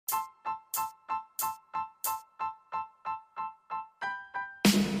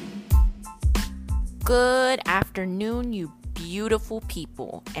Good afternoon, you beautiful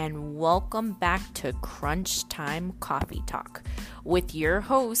people, and welcome back to Crunch Time Coffee Talk with your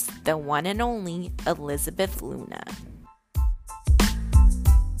host, the one and only Elizabeth Luna.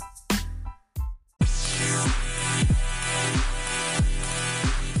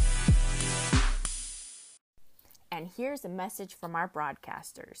 And here's a message from our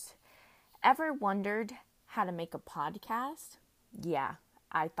broadcasters. Ever wondered how to make a podcast? Yeah,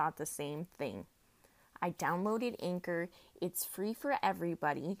 I thought the same thing. I downloaded Anchor. It's free for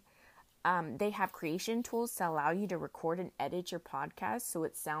everybody. They have creation tools to allow you to record and edit your podcast so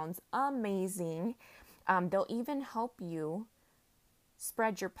it sounds amazing. They'll even help you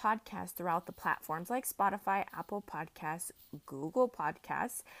spread your podcast throughout the platforms like Spotify, Apple Podcasts, Google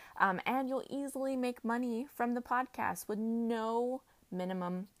Podcasts, and you'll easily make money from the podcast with no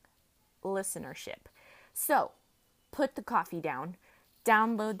minimum listenership. So, put the coffee down.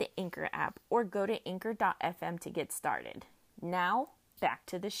 Download the Anchor app or go to anchor.fm to get started. Now, back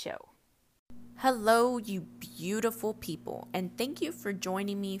to the show. Hello, you beautiful people, and thank you for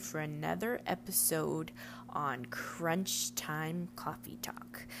joining me for another episode on Crunch Time Coffee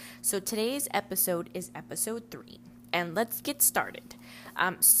Talk. So today's episode is episode 3, and let's get started.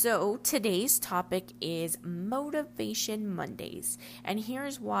 So today's topic is Motivation Mondays, and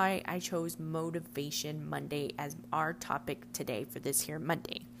here's why I chose Motivation Monday as our topic today for this here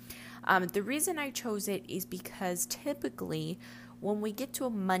Monday. The reason I chose it is because typically when we get to a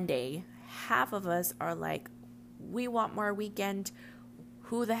Monday, half of us are like, we want more weekend.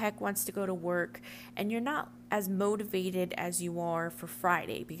 Who the heck wants to go to work? And you're not as motivated as you are for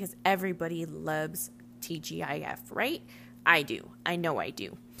Friday because everybody loves TGIF, right? I do. I know I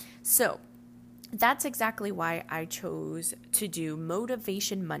do. So that's exactly why I chose to do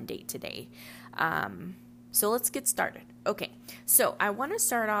Motivation Monday today. So let's get started. Okay. So I want to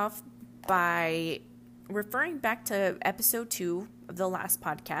start off by referring back to episode 2 of the last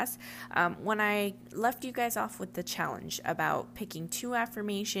podcast, when I left you guys off with the challenge about picking 2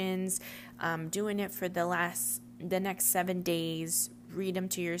 affirmations, doing it for the next 7 days, read them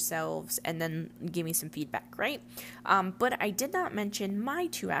to yourselves, and then give me some feedback, right? But I did not mention my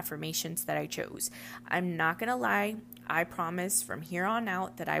 2 affirmations that I chose. I'm not going to lie. I promise from here on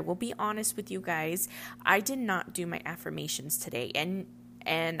out that I will be honest with you guys. I did not do my affirmations today,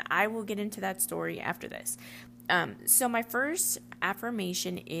 and I will get into that story after this. So my first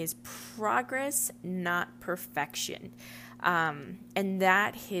affirmation is progress, not perfection. And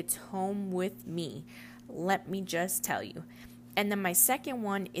that hits home with me. Let me just tell you. And then my second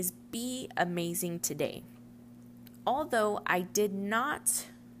one is be amazing today. Although I did not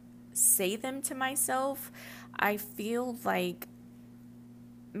say them to myself, I feel like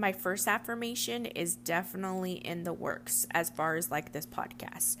my first affirmation is definitely in the works as far as like this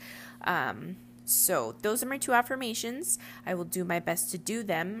podcast. So those are my 2 affirmations. I will do my best to do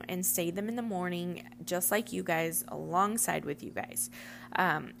them and say them in the morning, just like you guys, alongside with you guys.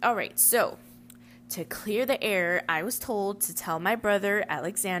 All right. So to clear the air, I was told to tell my brother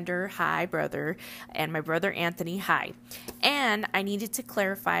Alexander, hi brother, and my brother Anthony, hi. And I needed to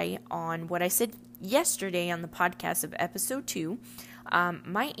clarify on what I said yesterday on the podcast of episode 2.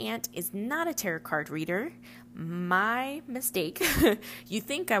 My aunt is not a tarot card reader. My mistake. You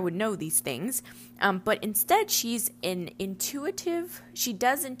think I would know these things. But instead she's she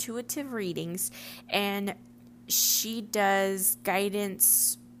does intuitive readings, and she does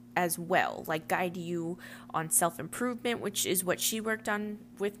guidance as well, like guide you on self-improvement, which is what she worked on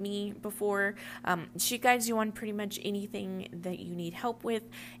with me before. She guides you on pretty much anything that you need help with,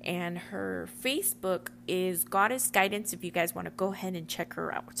 and her Facebook is Goddess Guidance if you guys want to go ahead and check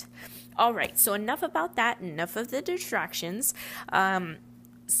her out. All right, so enough about that, enough of the distractions.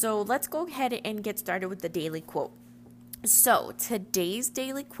 So let's go ahead and get started with the daily quote. So today's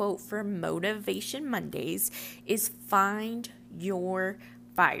daily quote for Motivation Mondays is find your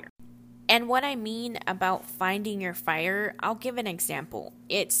fire. And what I mean about finding your fire, I'll give an example.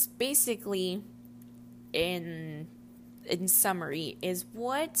 It's basically, in summary, is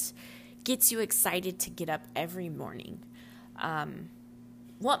what gets you excited to get up every morning.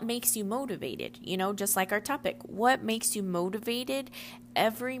 What makes you motivated? Just like our topic. What makes you motivated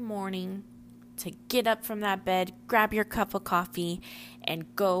every morning to get up from that bed, grab your cup of coffee,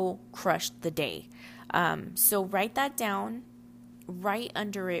 and go crush the day? So write that down. Right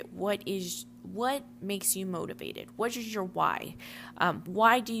under it, what makes you motivated? What is your why?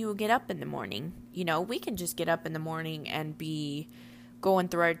 Why do you get up in the morning? We can just get up in the morning and be going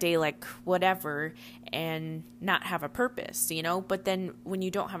through our day like whatever and not have a purpose, but then when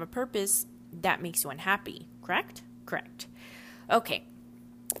you don't have a purpose, that makes you unhappy, correct? Correct. Okay.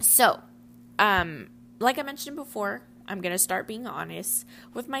 So, like I mentioned before, I'm going to start being honest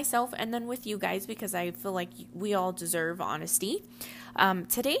with myself and then with you guys because I feel like we all deserve honesty.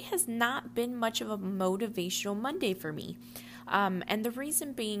 Today has not been much of a motivational Monday for me. And the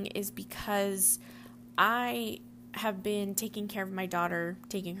reason being is because I have been taking care of my daughter,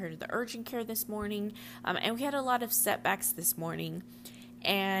 taking her to the urgent care this morning. And we had a lot of setbacks this morning.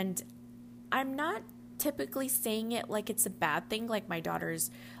 And I'm not typically saying it like it's a bad thing, like my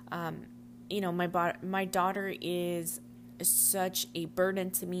daughter's, my daughter is such a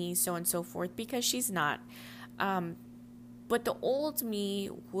burden to me, so on and so forth, because she's not. But the old me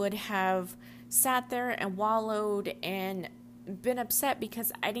would have sat there and wallowed and been upset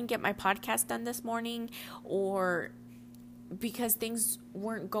because I didn't get my podcast done this morning, or because things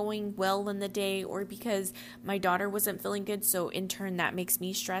weren't going well in the day, or because my daughter wasn't feeling good. So in turn, that makes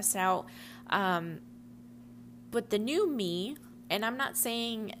me stress out. But the new me, and I'm not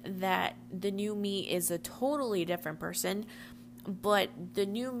saying that the new me is a totally different person, but the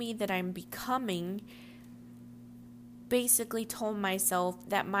new me that I'm becoming basically told myself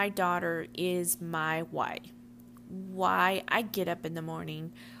that my daughter is my why. Why I get up in the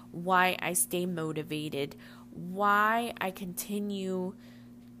morning, why I stay motivated, why I continue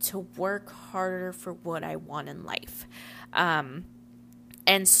to work harder for what I want in life. And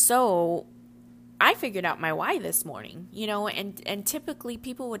so I figured out my why this morning, and typically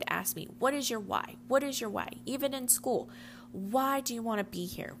people would ask me, what is your why? What is your why? Even in school, why do you want to be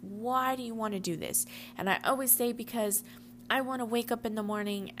here? Why do you want to do this? And I always say, because I want to wake up in the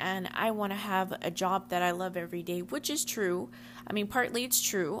morning and I want to have a job that I love every day, which is true. I mean, partly it's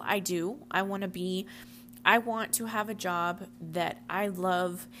true. I do. I want to have a job that I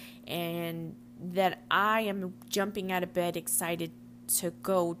love and that I am jumping out of bed excited to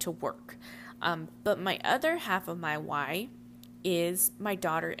go to work. But my other half of my why is my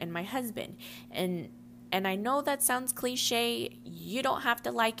daughter and my husband. And I know that sounds cliche. You don't have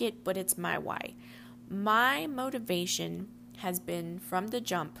to like it, but it's my why. My motivation has been from the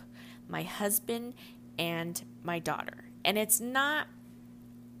jump, my husband and my daughter. And it's not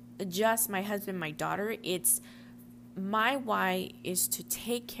just my husband, my daughter. It's my why is to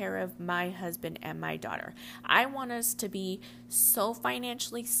take care of my husband and my daughter. I want us to be so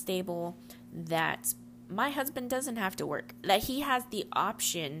financially stable that my husband doesn't have to work, that he has the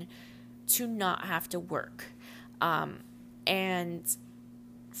option to not have to work. And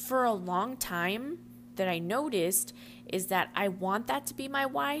for a long time that I noticed is that I want that to be my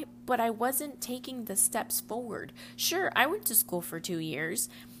why, but I wasn't taking the steps forward. Sure, I went to school for 2 years.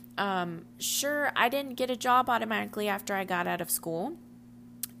 Sure, I didn't get a job automatically after I got out of school.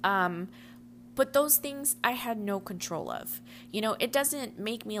 But those things I had no control of. It doesn't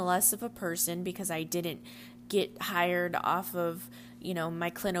make me less of a person because I didn't get hired off of, my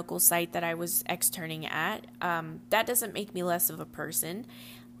clinical site that I was externing at. That doesn't make me less of a person.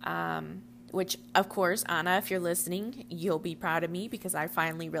 Which, of course, Anna, if you're listening, you'll be proud of me because I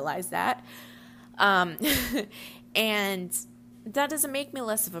finally realized that. And that doesn't make me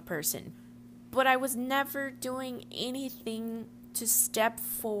less of a person. But I was never doing anything to step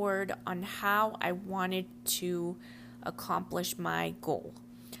forward on how I wanted to accomplish my goal.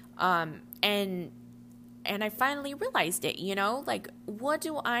 And I finally realized it, like, what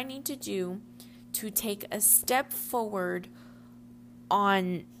do I need to do to take a step forward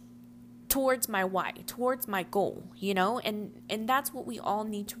towards my why, towards my goal, and that's what we all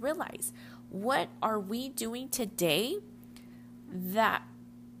need to realize. What are we doing today that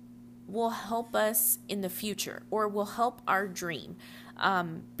will help us in the future or will help our dream?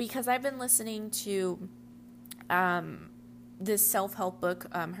 Because I've been listening to this self-help book.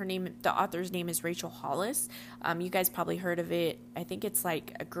 The author's name is Rachel Hollis. You guys probably heard of it. I think it's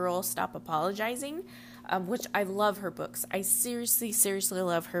like A Girl Stop Apologizing, which I love her books. I seriously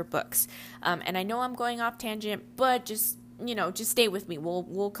love her books. And I know I'm going off tangent, but just stay with me.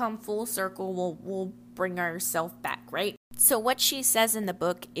 We'll come full circle. We'll bring ourselves back, right? So what she says in the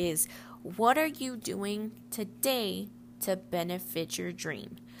book is, what are you doing today to benefit your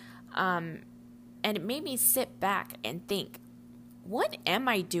dream? And it made me sit back and think, what am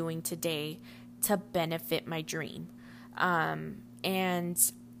I doing today to benefit my dream?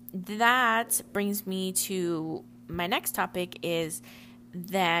 And that brings me to my next topic, is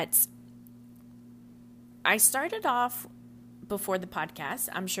that I started off before the podcast.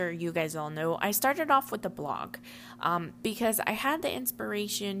 I'm sure you guys all know, I started off with a blog because I had the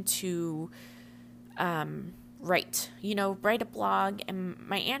inspiration to write a blog, and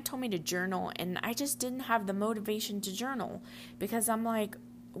my aunt told me to journal, and I just didn't have the motivation to journal because I'm like,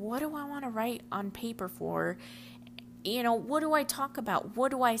 what do I want to write on paper for? what do I talk about?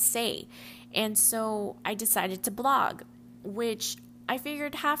 What do I say? And so I decided to blog, which I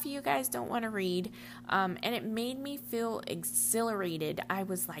figured half of you guys don't want to read, and it made me feel exhilarated. I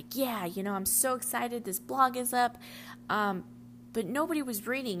was like, yeah, I'm so excited this blog is up, but nobody was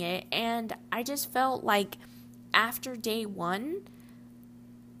reading it, and I just felt like after day one,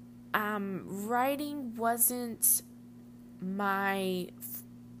 writing wasn't my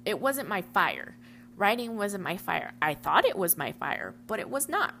fire. Writing wasn't my fire. I thought it was my fire, but it was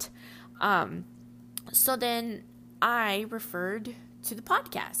not. So then I referred to the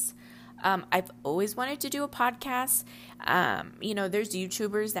podcast. I've always wanted to do a podcast. There's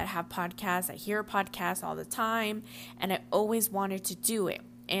YouTubers that have podcasts. I hear podcasts all the time, and I always wanted to do it.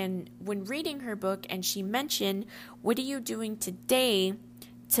 And when reading her book, and she mentioned, what are you doing today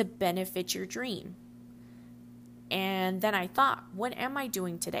to benefit your dream? And then I thought, what am I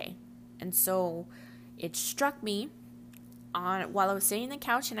doing today? And so it struck me while I was sitting on the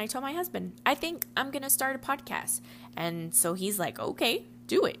couch, and I told my husband, I think I'm going to start a podcast. And so he's like, okay,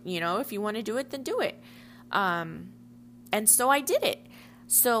 do it. If you want to do it, then do it. And so I did it.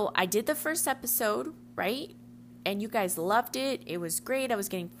 So I did the first episode, right? And you guys loved it. It was great. I was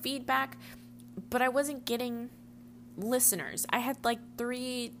getting feedback, but I wasn't getting listeners. I had like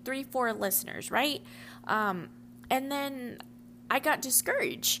three, 4 listeners, right? And then I got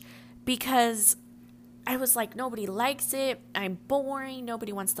discouraged because I was like, nobody likes it. I'm boring.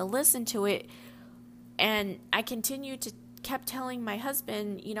 Nobody wants to listen to it. And I kept telling my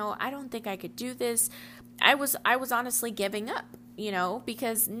husband, I don't think I could do this. I was honestly giving up,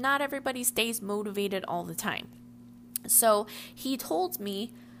 because not everybody stays motivated all the time. So he told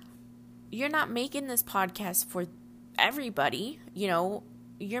me, you're not making this podcast for everybody,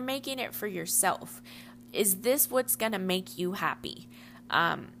 you're making it for yourself. Is this what's going to make you happy?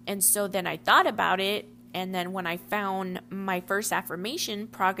 And so then I thought about it. And then when I found my first affirmation,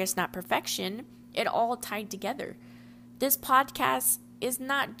 progress, not perfection, it all tied together. This podcast is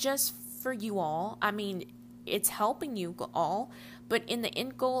not just for you all. I mean, it's helping you all, but in the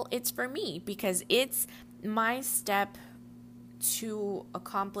end goal, it's for me because it's my step to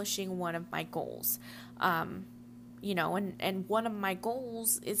accomplishing one of my goals. And one of my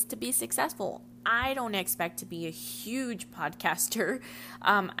goals is to be successful. I don't expect to be a huge podcaster.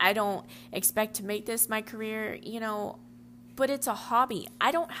 I don't expect to make this my career, but it's a hobby. I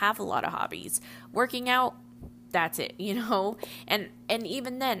don't have a lot of hobbies. Working out, that's it, and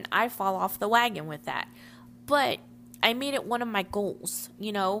even then I fall off the wagon with that. But I made it one of my goals,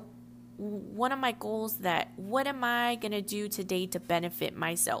 one of my goals that what am I going to do today to benefit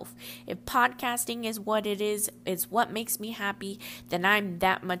myself? If podcasting is what it is what makes me happy, then I'm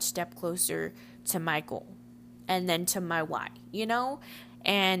that much step closer to my goal and then to my why,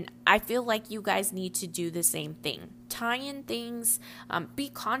 And I feel like you guys need to do the same thing. Tie in things,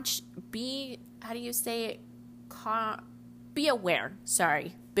 be aware.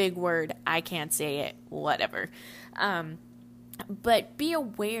 Sorry, big word. I can't say it, whatever. But be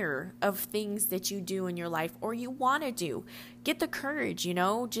aware of things that you do in your life or you want to do. Get the courage,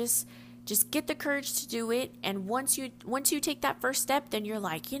 just get the courage to do it. And once you take that first step, then you're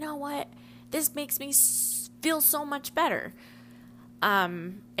like, you know what? This makes me feel so much better.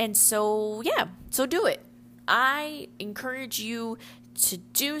 And so do it. I encourage you to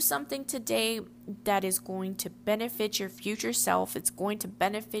do something today that is going to benefit your future self. It's going to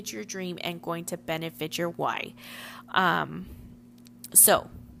benefit your dream and going to benefit your why. So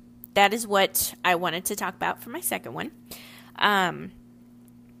that is what I wanted to talk about for my second one.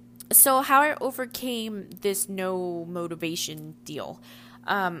 So how I overcame this no motivation deal.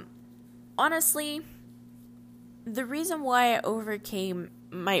 Honestly, the reason why I overcame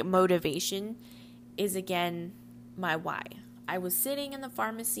my motivation is, again, my why. I was sitting in the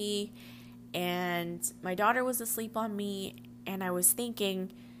pharmacy and my daughter was asleep on me, and I was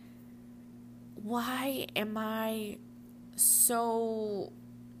thinking, why am I so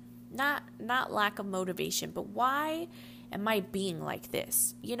not lack of motivation, but why am I being like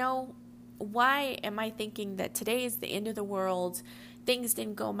this? Why am I thinking that today is the end of the world? Things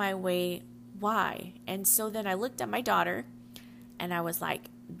didn't go my way. Why? And so then I looked at my daughter and I was like,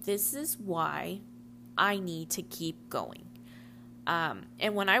 this is why I need to keep going.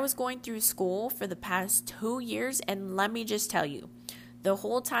 And when I was going through school for the past 2 years, and let me just tell you, the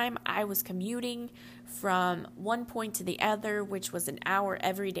whole time I was commuting from one point to the other, which was an hour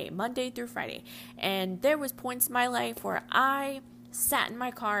every day, Monday through Friday. And there was points in my life where I sat in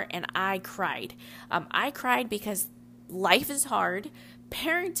my car and I cried. I cried because life is hard,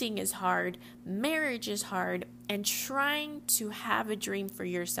 parenting is hard, marriage is hard, and trying to have a dream for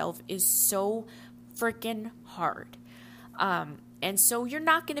yourself is so freaking hard. And so you're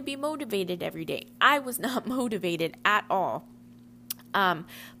not going to be motivated every day. I was not motivated at all.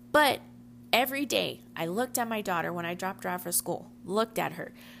 But every day I looked at my daughter when I dropped her off at school, looked at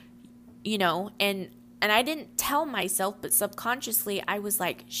her, and I didn't tell myself, but subconsciously I was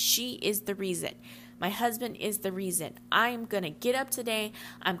like, she is the reason. My husband is the reason. I'm going to get up today.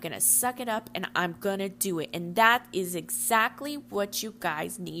 I'm going to suck it up and I'm going to do it. And that is exactly what you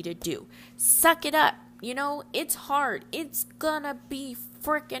guys need to do. Suck it up. It's hard. It's going to be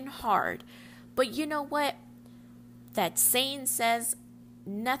freaking hard. But you know what? That saying says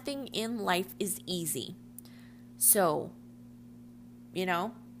nothing in life is easy. So,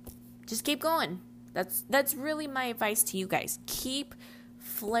 just keep going. That's really my advice to you guys. Keep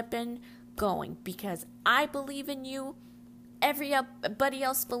flipping going, because I believe in you. Everybody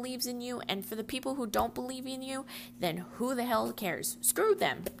else believes in you. And for the people who don't believe in you, then who the hell cares? Screw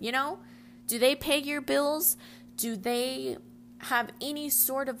them, Do they pay your bills? Do they have any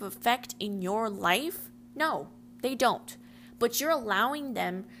sort of effect in your life? No, they don't. But you're allowing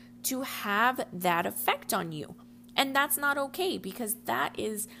them to have that effect on you. And that's not okay, because that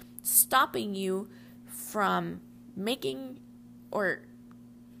is stopping you from making, or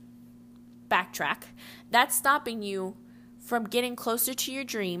backtrack, that's stopping you from getting closer to your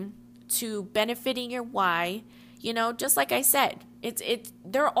dream, to benefiting your why. Just like I said,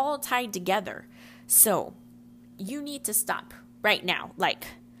 they're all tied together. So you need to stop right now.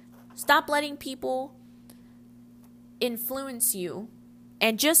 Stop letting people influence you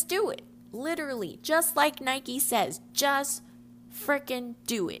and just do it. Literally, just like Nike says, just frickin'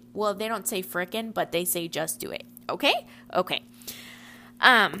 do it. Well, they don't say frickin', but they say just do it. Okay?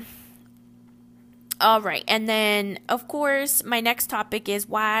 All right. And then, of course, my next topic is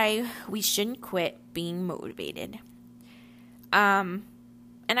why we shouldn't quit being motivated. And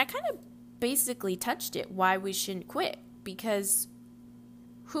I kind of basically touched it, why we shouldn't quit, because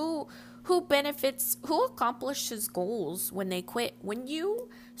who accomplishes goals when they quit? When you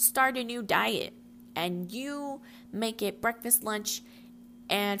start a new diet and you make it breakfast, lunch,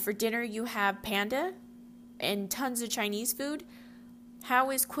 and for dinner you have panda and tons of Chinese food, how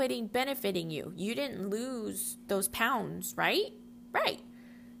is quitting benefiting you? You didn't lose those pounds, right? Right.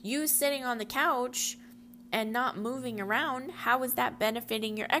 You sitting on the couch and not moving around, how is that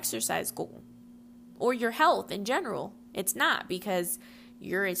benefiting your exercise goal or your health in general? It's not, because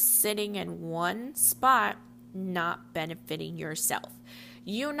you're sitting in one spot, not benefiting yourself.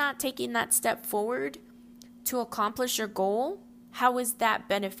 You not taking that step forward to accomplish your goal, how is that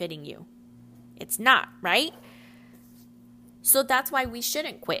benefiting you? It's not, right? So that's why we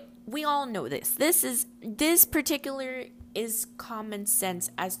shouldn't quit. We all know this. This particular is common sense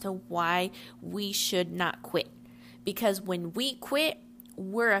as to why we should not quit. Because when we quit,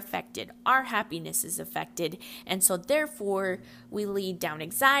 we're affected. Our happiness is affected. And so therefore, we lead down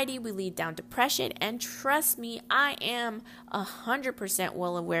anxiety, we lead down depression. And trust me, I am 100%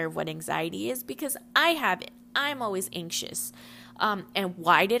 well aware of what anxiety is, because I have it. I'm always anxious. And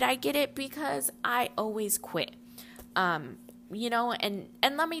why did I get it? Because I always quit. And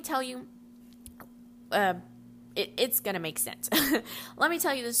let me tell you, it's going to make sense. Let me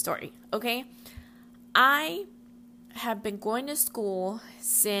tell you the story, okay? I have been going to school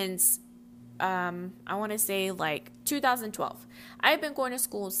since, I want to say 2012. I've been going to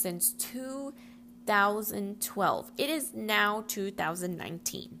school since 2012. It is now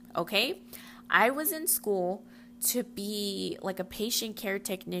 2019, okay? I was in school to be a patient care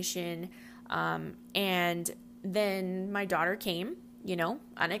technician, and then my daughter came,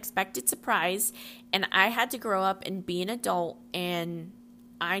 unexpected surprise, and I had to grow up and be an adult, and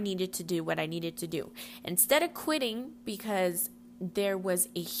I needed to do what I needed to do. Instead of quitting because there was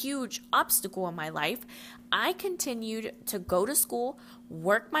a huge obstacle in my life, I continued to go to school,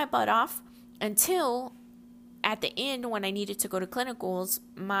 work my butt off until at the end, when I needed to go to clinicals,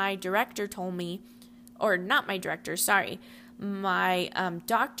 my director told me, or not my director, sorry, my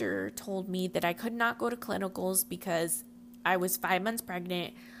doctor told me that I could not go to clinicals because I was 5 months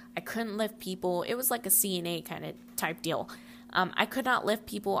pregnant. I couldn't lift people. It was like a CNA kind of type deal. I could not lift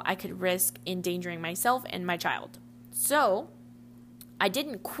people. I could risk endangering myself and my child. So I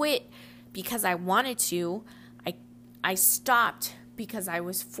didn't quit because I wanted to. I stopped because I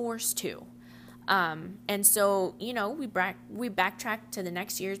was forced to. And so, we backtracked to the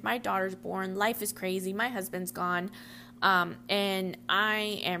next years. My daughter's born. Life is crazy. My husband's gone. And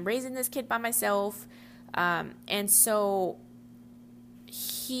I am raising this kid by myself. And so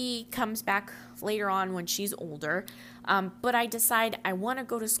he comes back later on when she's older. But I decide I want to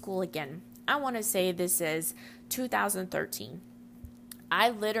go to school again. I want to say this is 2013. I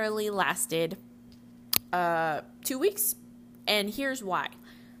literally lasted 2 weeks And here's why.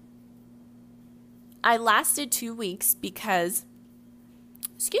 I lasted 2 weeks because,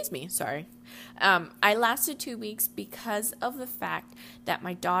 I lasted 2 weeks because of the fact that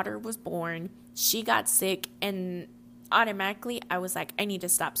my daughter was born. She got sick, and automatically I was like, I need to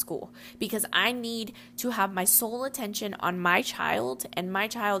stop school because I need to have my sole attention on my child, and my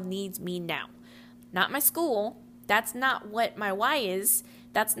child needs me now, not my school. That's not what my why is.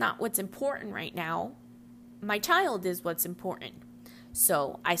 That's not what's important right now. My child is what's important.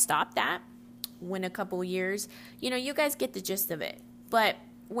 So I stopped that. Went a couple years. You guys get the gist of it. But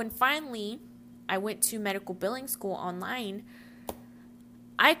when finally I went to medical billing school online,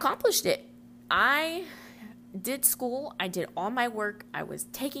 I accomplished it. I did school. I did all my work. I was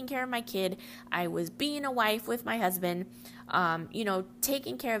taking care of my kid. I was being a wife with my husband,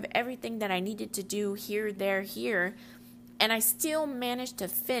 taking care of everything that I needed to do here, there, here. And I still managed to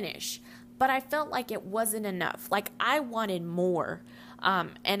finish. But I felt like it wasn't enough. Like I wanted more.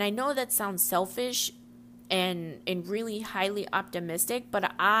 And I know that sounds selfish and really highly optimistic,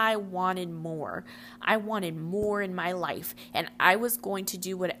 but I wanted more. I wanted more in my life. And I was going to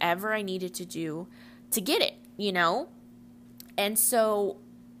do whatever I needed to do to get it, And so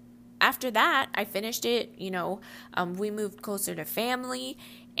after that, I finished it, we moved closer to family.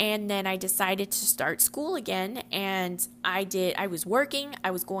 And then I decided to start school again. And I was working. I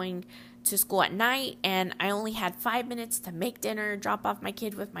was going to school at night, and I only had 5 minutes to make dinner, drop off my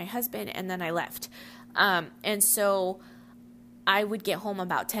kid with my husband, and then I left. And so I would get home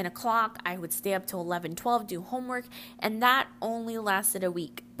about 10 o'clock. I would stay up till 11, 12, do homework, and that only lasted a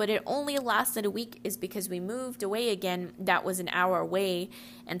week. But it only lasted a week is because we moved away again. That was an hour away,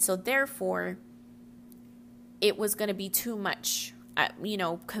 and so therefore it was going to be too much,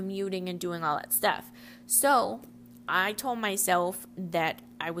 commuting and doing all that stuff. So I told myself that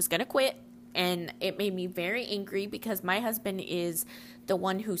I was going to quit, and it made me very angry because my husband is the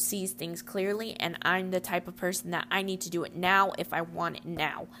one who sees things clearly, and I'm the type of person that I need to do it now if I want it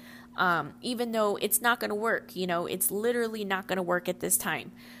now. Even though it's not going to work, it's literally not going to work at this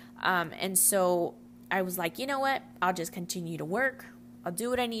time. And so I was like, you know what? I'll just continue to work. I'll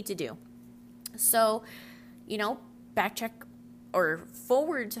do what I need to do. So, backtrack or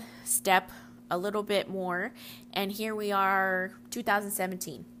forward step a little bit more, and here we are,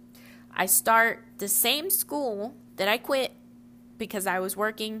 2017. I start the same school that I quit because I was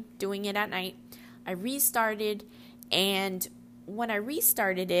working, doing it at night. I restarted, and when I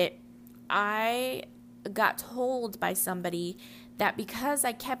restarted it, I got told by somebody that because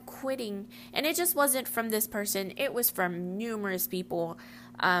I kept quitting, and it just wasn't from this person, it was from numerous people,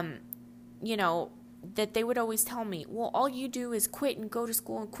 that they would always tell me, well, all you do is quit and go to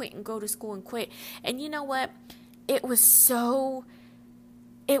school and quit and go to school and quit. And you know what? It was so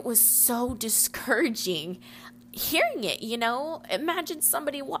discouraging hearing it, Imagine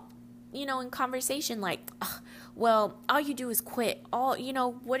somebody, in conversation like, well, all you do is quit.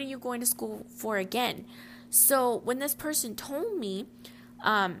 What are you going to school for again? So when this person told me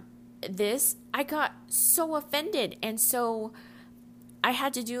this, I got so offended. And so I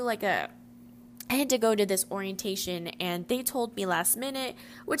had to do I had to go to this orientation, and they told me last minute,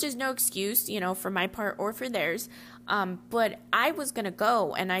 which is no excuse, for my part or for theirs. But I was going to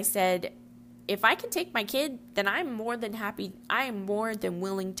go, and I said, if I can take my kid, then I'm more than happy. I am more than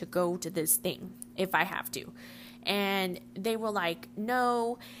willing to go to this thing if I have to. And they were like,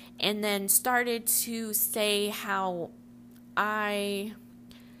 no, and then started to say how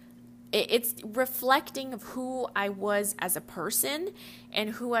it's reflecting of who I was as a person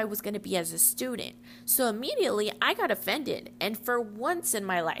and who I was going to be as a student. So immediately I got offended. And for once in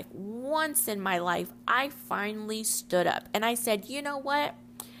my life, I finally stood up and I said, you know what?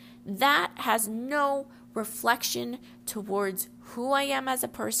 That has no reflection towards who I am as a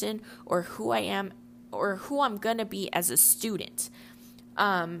person or who I am or who I'm going to be as a student.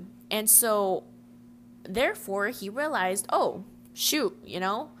 And so therefore he realized, oh, shoot,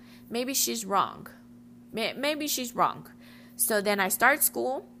 maybe she's wrong. Maybe she's wrong. So then I start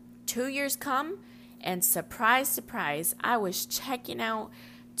school, 2 years come, and surprise, surprise, I was checking out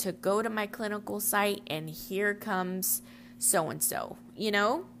to go to my clinical site, and here comes so-and-so,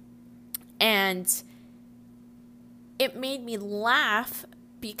 And it made me laugh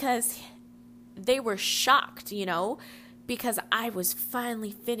because they were shocked, because I was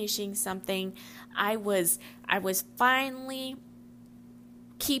finally finishing something. I was finally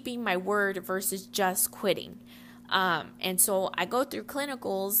keeping my word versus just quitting. And so I go through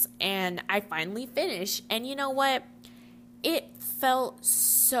clinicals and I finally finish. And you know what? It felt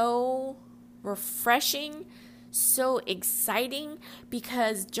so refreshing, so exciting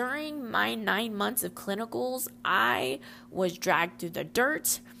because during my 9 months of clinicals, I was dragged through the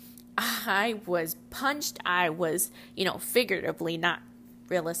dirt. I was punched. I was, figuratively, not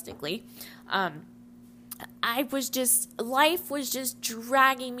realistically. Life was just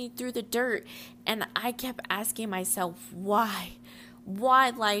dragging me through the dirt. And I kept asking myself, why? Why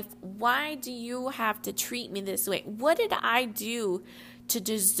life? Why do you have to treat me this way? What did I do to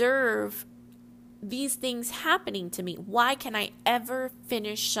deserve these things happening to me? Why can I ever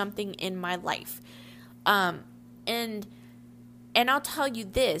finish something in my life? And I'll tell you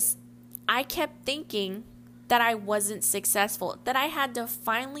this, I kept thinking that I wasn't successful, that I had to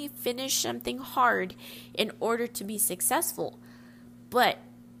finally finish something hard in order to be successful. But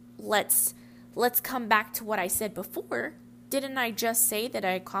let's come back to what I said before. Didn't I just say that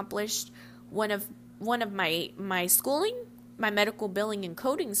I accomplished one of my schooling, my medical billing and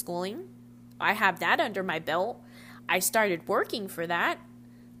coding schooling? I have that under my belt. I started working for that.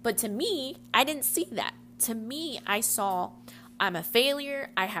 But to me, I didn't see that. To me, I saw I'm a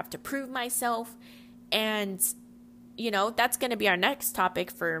failure. I have to prove myself. And, that's going to be our next topic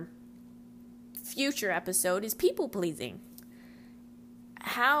for future episode is people pleasing.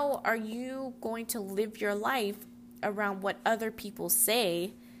 How are you going to live your life around what other people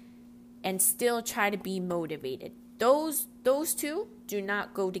say and still try to be motivated? Those two do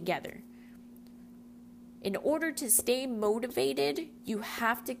not go together. In order to stay motivated, you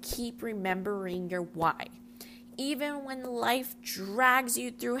have to keep remembering your why. Even when life drags you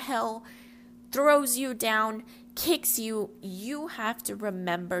through hell, throws you down, kicks you, you have to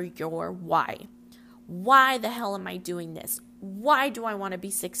remember your why. Why the hell am I doing this? Why do I want to be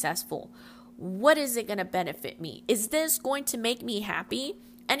successful? What is it going to benefit me? Is this going to make me happy?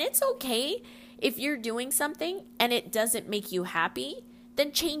 And it's okay if you're doing something and it doesn't make you happy,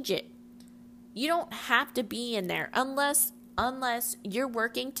 then change it. You don't have to be in there unless you're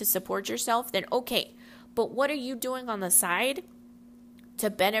working to support yourself, then okay. But what are you doing on the side to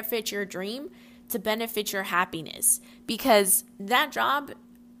benefit your dream, to benefit your happiness? Because that job,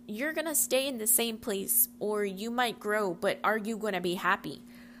 you're going to stay in the same place or you might grow, but are you going to be happy?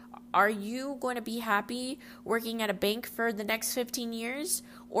 Are you going to be happy working at a bank for the next 15 years?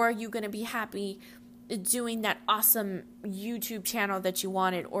 Or are you going to be happy doing that awesome YouTube channel that you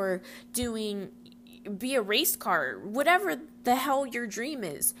wanted, or be a race car, whatever the hell your dream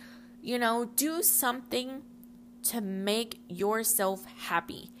is? Do something to make yourself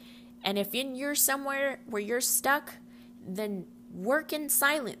happy. And if you're somewhere where you're stuck, then work in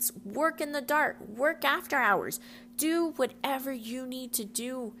silence, work in the dark, work after hours. Do whatever you need to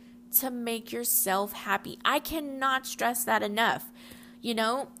do to make yourself happy. I cannot stress that enough.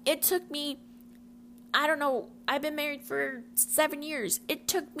 It took me, I've been married for 7 years. It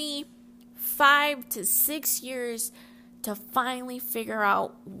took me 5 to 6 years to finally figure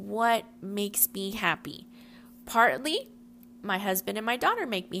out what makes me happy. Partly, my husband and my daughter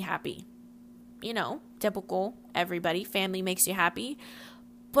make me happy. Typical, everybody, family makes you happy.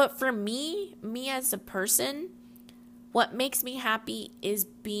 But for me as a person, what makes me happy is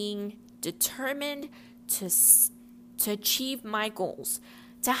being determined to achieve my goals,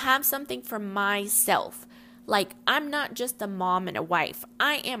 to have something for myself. Like, I'm not just a mom and a wife.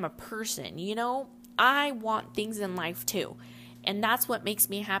 I am a person, I want things in life too. And that's what makes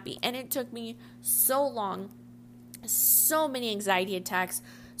me happy. And it took me so long, so many anxiety attacks,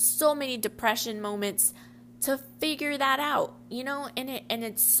 so many depression moments to figure that out, and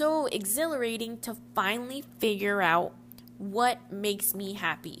it's so exhilarating to finally figure out what makes me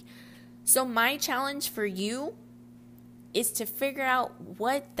happy. So my challenge for you is to figure out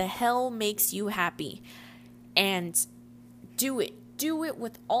what the hell makes you happy and do it. Do it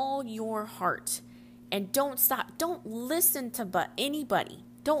with all your heart and don't stop. Don't listen to anybody.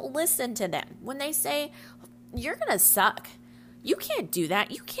 Don't listen to them. When they say, you're going to suck, you can't do that.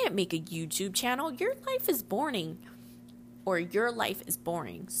 You can't make a YouTube channel. Your life is boring. Or your life is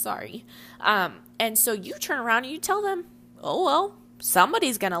boring. Sorry. And so you turn around and you tell them, oh, well,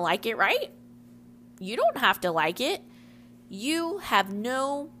 somebody's going to like it, right? You don't have to like it. You have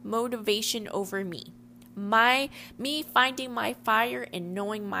no motivation over me. Me finding my fire and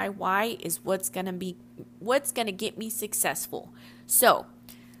knowing my why is what's going to get me successful. So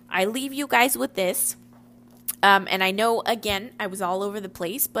I leave you guys with this. And I know, again, I was all over the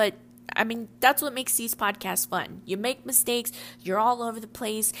place, but that's what makes these podcasts fun. You make mistakes, you're all over the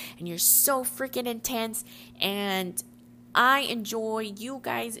place, and you're so freaking intense, and I enjoy you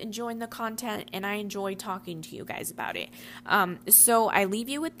guys enjoying the content, and I enjoy talking to you guys about it. So I leave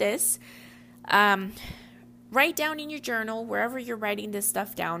you with this. Write down in your journal, wherever you're writing this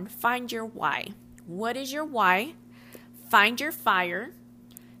stuff down, find your why. What is your why? Find your fire.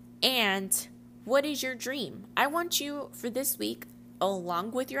 And what is your dream? I want you for this week,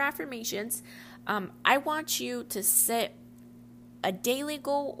 along with your affirmations, I want you to set a daily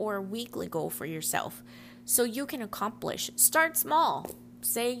goal or a weekly goal for yourself so you can accomplish. Start small.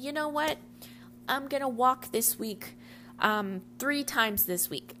 Say, you know what? I'm going to walk this week 3 times this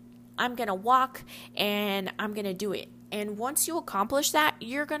week. I'm going to walk and I'm going to do it. And once you accomplish that,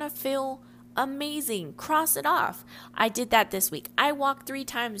 you're going to feel amazing. Cross it off. I did that this week. I walked 3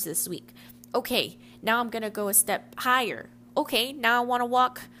 times this week. Okay, now I'm going to go a step higher. Okay, now I want to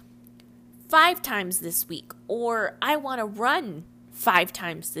walk 5 times this week, or I want to run 5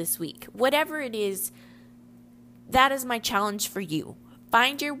 times this week. Whatever it is, that is my challenge for you.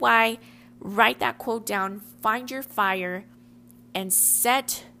 Find your why, write that quote down, find your fire, and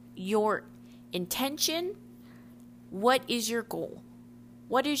set your intention. What is your goal?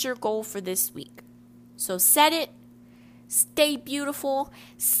 What is your goal for this week? So set it, stay beautiful,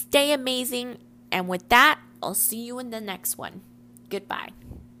 stay amazing, and with that, I'll see you in the next one. Goodbye.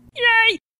 Yay!